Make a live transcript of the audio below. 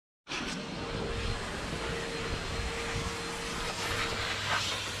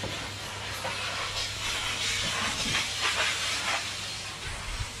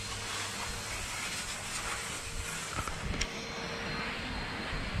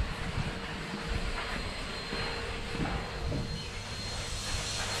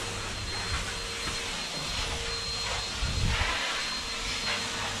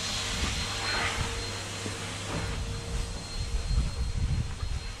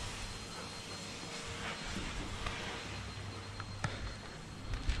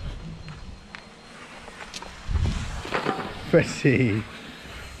Freddie,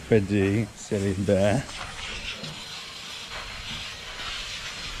 silly bear.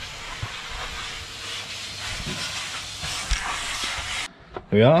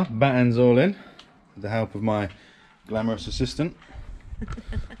 Here we are, battens all in, with the help of my glamorous assistant.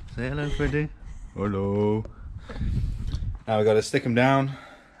 Say hello, Freddie. Hello. Now we've got to stick them down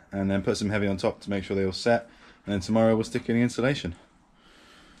and then put some heavy on top to make sure they all set, and then tomorrow we'll stick in the insulation.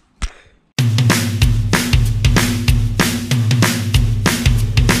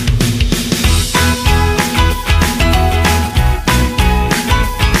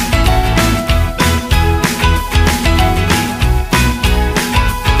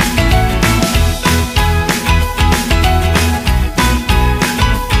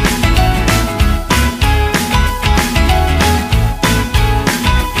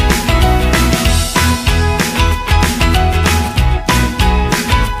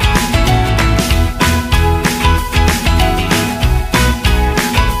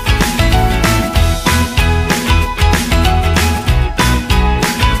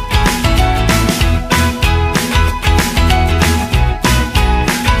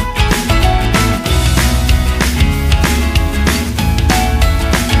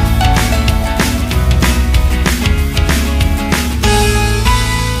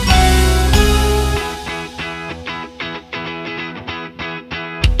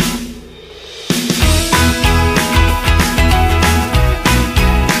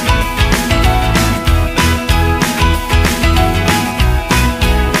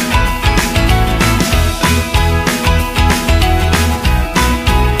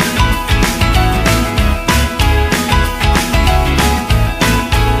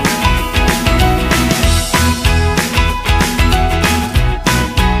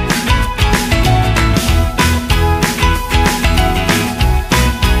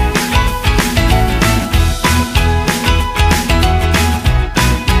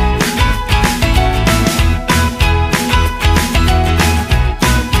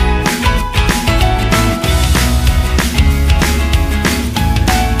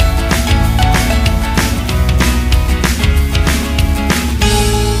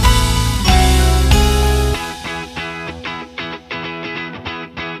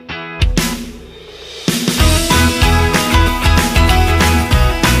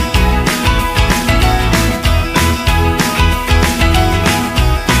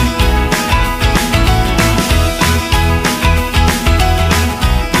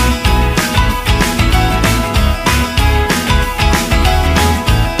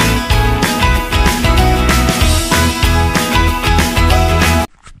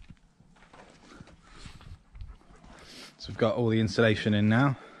 So we've got all the insulation in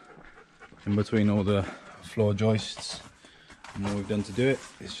now, in between all the floor joists, and all we've done to do it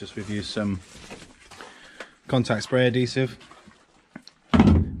is just we've used some contact spray adhesive,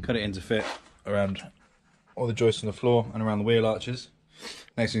 cut it into fit around all the joists on the floor and around the wheel arches.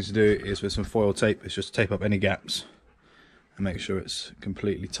 Next thing to do is with some foil tape, is just tape up any gaps and make sure it's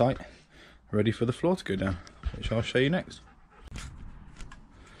completely tight, ready for the floor to go down, which I'll show you next.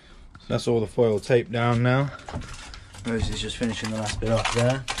 So that's all the foil tape down now. Rose is just finishing the last bit off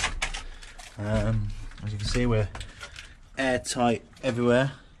there. As you can see, we're airtight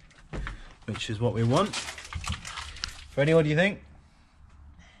everywhere, which is what we want. Freddie, what do you think?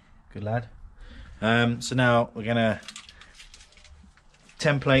 Good lad. So now we're gonna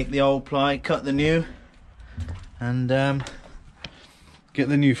template the old ply, cut the new, and get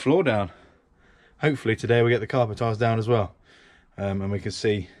the new floor down. Hopefully today we get the carpet tiles down as well, and we can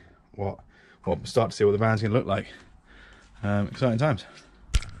see start to see what the van's gonna look like. Exciting times.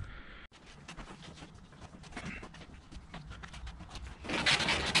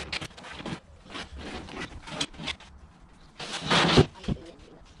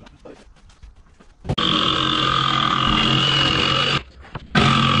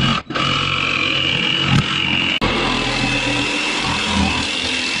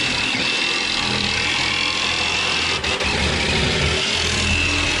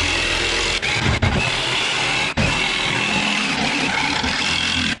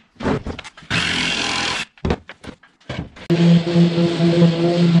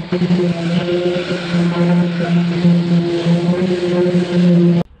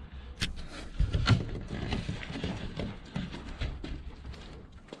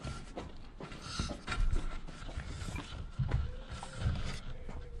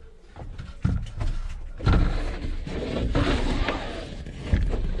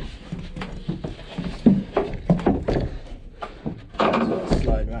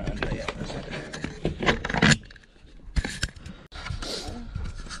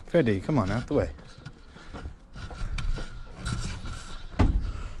 Freddie, come on, out the way.